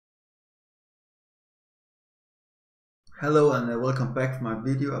Hello and welcome back to my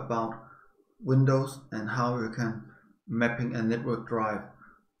video about Windows and how you can mapping a network drive.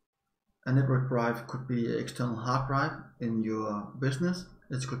 A network drive could be an external hard drive in your business.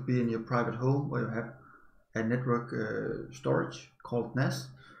 It could be in your private home where you have a network storage called NAS,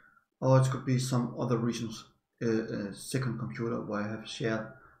 or it could be some other reasons, a second computer where you have shared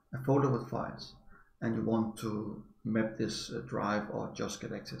a folder with files and you want to map this drive or just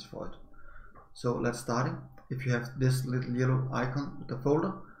get access for it. So let's start it. If you have this little yellow icon with the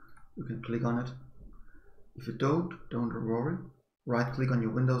folder, you can click on it. If you don't worry. Right click on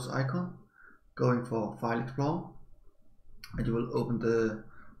your Windows icon, going for File Explorer, and you will open the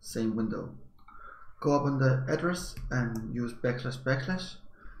same window. Go up on the address and use //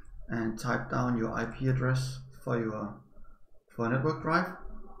 and type down your IP address for a network drive.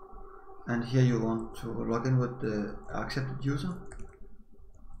 And here you want to log in with the accepted user.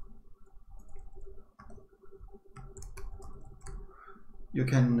 You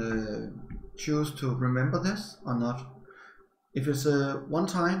can choose to remember this or not. If it's one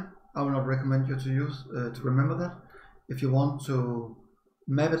time, I will not recommend you to use to remember that. If you want to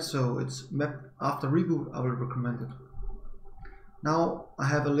map it so it's mapped after reboot, I will recommend it. Now I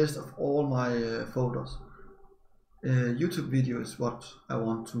have a list of all my folders. YouTube video is what I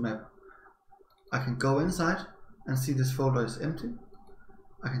want to map. I can go inside and see this folder is empty.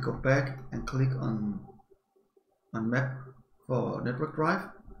 I can go back and click on map for network drive.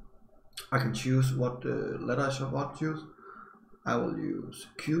 I can choose what letter I want to use. I will use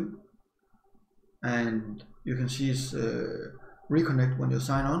Q, and you can see it's Reconnect when you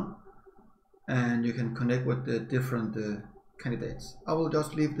sign on, and you can connect with the different candidates. I will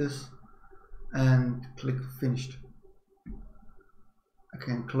just leave this and click finished. I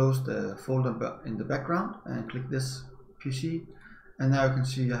can close the folder in the background and click this PC, and now you can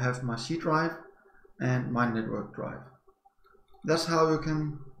see I have my C drive and my network drive. That's how you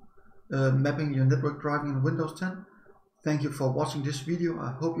can mapping your network drive in Windows 10. Thank you for watching this video.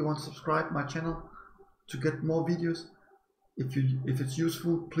 I hope you want to subscribe my channel to get more videos. If it's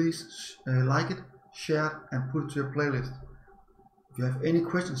useful, please like it, share it, and put it to your playlist. If you have any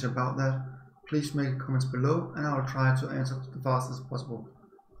questions about that, please make comments below and I will try to answer as fast as possible.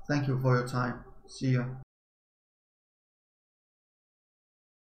 Thank you for your time. See ya.